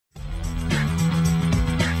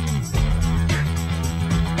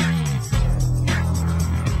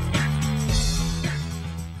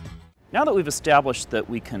Now that we've established that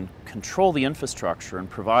we can control the infrastructure and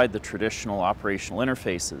provide the traditional operational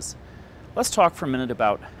interfaces, let's talk for a minute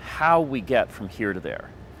about how we get from here to there.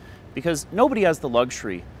 Because nobody has the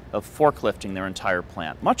luxury of forklifting their entire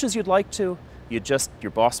plant. Much as you'd like to,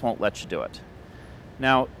 your boss won't let you do it.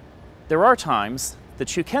 Now, there are times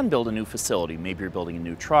that you can build a new facility. Maybe you're building a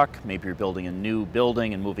new truck, maybe you're building a new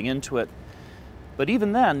building and moving into it. But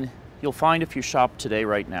even then, you'll find if you shop today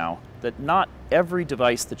right now that not every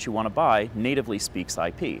device that you want to buy natively speaks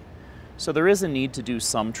IP. So there is a need to do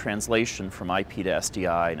some translation from IP to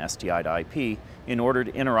SDI and SDI to IP in order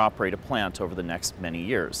to interoperate a plant over the next many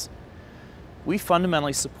years. We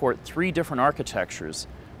fundamentally support 3 different architectures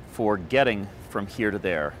for getting from here to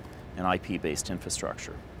there in IP-based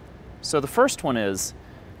infrastructure. So the first one is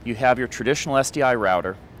you have your traditional SDI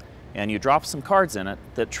router and you drop some cards in it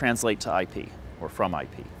that translate to IP or from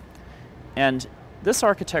IP. And this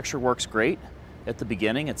architecture works great. At the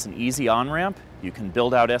beginning, it's an easy on-ramp. You can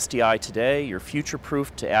build out SDI today. You're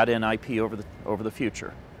future-proofed to add in IP over the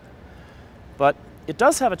future. But it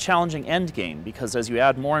does have a challenging end game because as you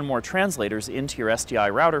add more and more translators into your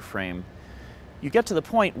SDI router frame, you get to the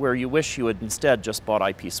point where you wish you had instead just bought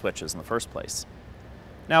IP switches in the first place.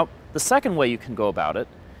 Now, the second way you can go about it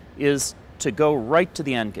is to go right to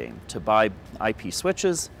the end game, to buy IP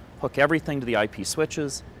switches, hook everything to the IP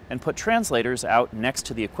switches, and put translators out next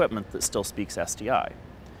to the equipment that still speaks SDI.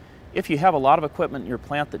 If you have a lot of equipment in your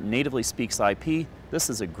plant that natively speaks IP, this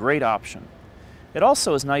is a great option. It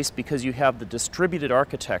also is nice because you have the distributed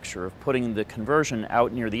architecture of putting the conversion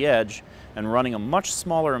out near the edge and running a much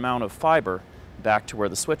smaller amount of fiber back to where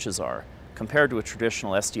the switches are, compared to a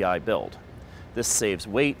traditional SDI build. This saves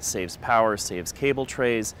weight, saves power, saves cable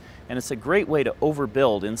trays, and it's a great way to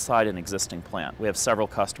overbuild inside an existing plant. We have several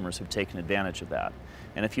customers who've taken advantage of that.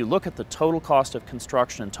 And if you look at the total cost of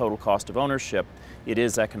construction and total cost of ownership, it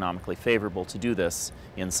is economically favorable to do this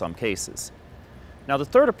in some cases. Now the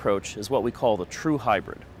third approach is what we call the true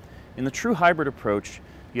hybrid. In the true hybrid approach,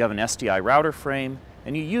 you have an SDI router frame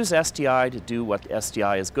and you use SDI to do what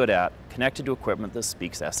SDI is good at, connected to equipment that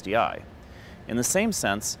speaks SDI. In the same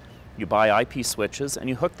sense, you buy IP switches and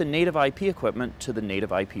you hook the native IP equipment to the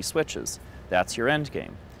native IP switches. That's your end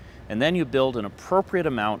game. And then you build an appropriate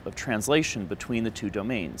amount of translation between the 2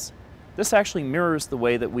 domains. This actually mirrors the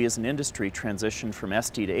way that we as an industry transitioned from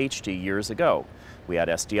SD to HD years ago. We had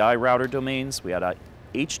SDI router domains, we had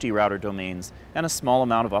HD router domains, and a small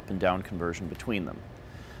amount of up and down conversion between them.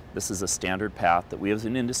 This is a standard path that we as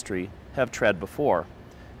an industry have tread before.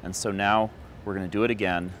 And so now we're going to do it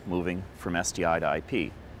again, moving from SDI to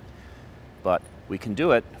IP. But we can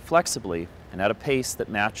do it flexibly and at a pace that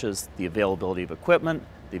matches the availability of equipment,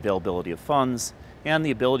 the availability of funds, and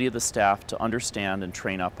the ability of the staff to understand and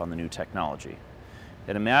train up on the new technology.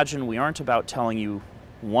 And imagine we aren't about telling you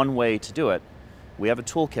one way to do it. We have a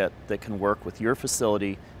toolkit that can work with your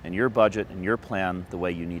facility and your budget and your plan the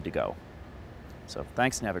way you need to go. So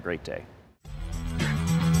thanks and have a great day.